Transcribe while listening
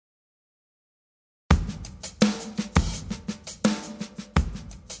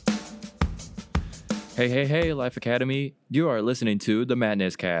Hey, Life Academy. You are listening to the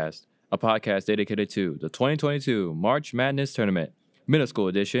Madness Cast, a podcast dedicated to the 2022 March Madness Tournament, Middle School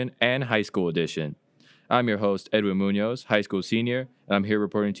Edition, and High School Edition. I'm your host, Edwin Munoz, high school senior, and I'm here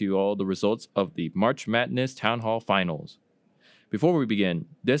reporting to you all the results of the March Madness Town Hall Finals. Before we begin,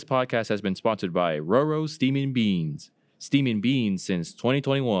 this podcast has been sponsored by Roro Steaming Beans since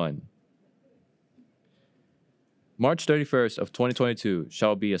 2021. March 31st of 2022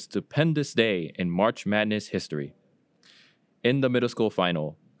 shall be a stupendous day in March Madness history. In the middle school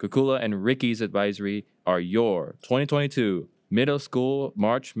final, Kukula and Ricky's Advisory are your 2022 Middle School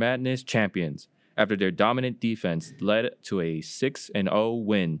March Madness champions after their dominant defense led to a 6-0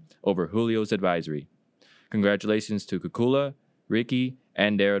 win over Julio's Advisory. Congratulations to Kukula, Ricky,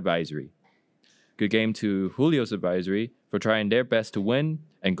 and their advisory. Good game to Julio's Advisory for trying their best to win,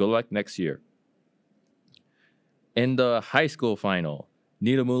 and good luck next year. In the high school final,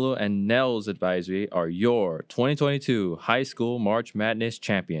 Nilamulu and Nell's Advisory are your 2022 High School March Madness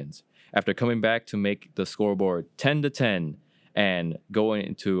champions after coming back to make the scoreboard 10-10 and going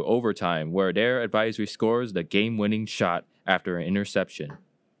into overtime where their advisory scores the game-winning shot after an interception.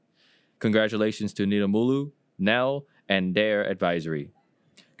 Congratulations to Nilamulu, Nell, and their advisory.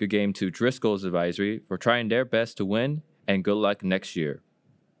 Good game to Driscoll's Advisory for trying their best to win, and good luck next year.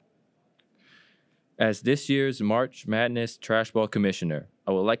 As this year's March Madness Trash Ball Commissioner,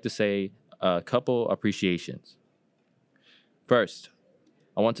 I would like to say a couple appreciations. First,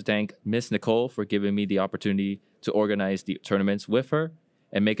 I want to thank Miss Nicole for giving me the opportunity to organize the tournaments with her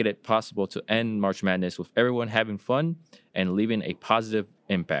and making it possible to end March Madness with everyone having fun and leaving a positive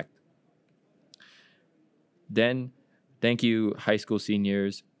impact. Then, thank you, high school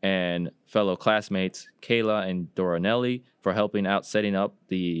seniors and fellow classmates, Kayla and Doranelli, for helping out setting up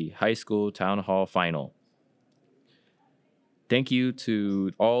the high school town hall final. Thank you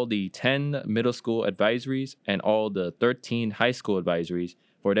to all the 10 middle school advisories and all the 13 high school advisories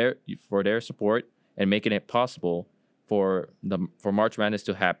for their support and making it possible for March Madness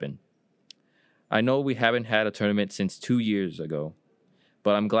to happen. I know we haven't had a tournament since 2 years ago,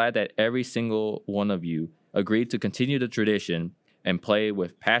 but I'm glad that every single one of you agreed to continue the tradition and play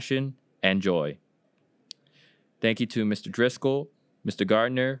with passion and joy. Thank you to Mr. Driscoll, Mr.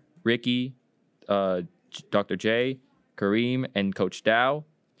 Gardner, Ricky, Dr. J, Kareem, and Coach Dow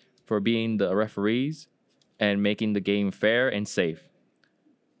for being the referees and making the game fair and safe.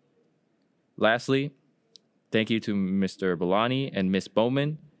 Lastly, thank you to Mr. Bolani and Miss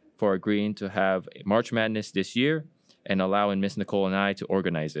Bowman for agreeing to have March Madness this year and allowing Miss Nicole and I to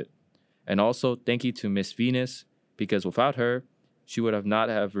organize it. And also, thank you to Miss Venus, because without her, she would have not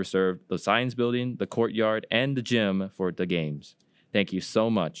have reserved the science building, the courtyard, and the gym for the games. Thank you so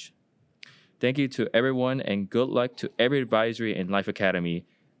much. Thank you to everyone, and good luck to every advisory in Life Academy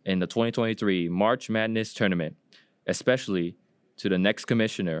in the 2023 March Madness Tournament, especially to the next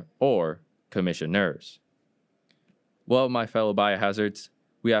commissioner or commissioners. Well, my fellow biohazards,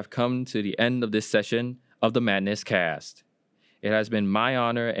 we have come to the end of this session of the Madness Cast. It has been my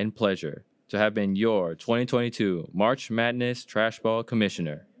honor and pleasure to have been your 2022 March Madness Trash Ball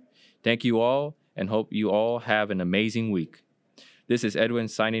Commissioner. Thank you all, and hope you all have an amazing week. This is Edwin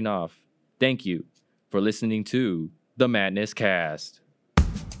signing off. Thank you for listening to the Madness Cast.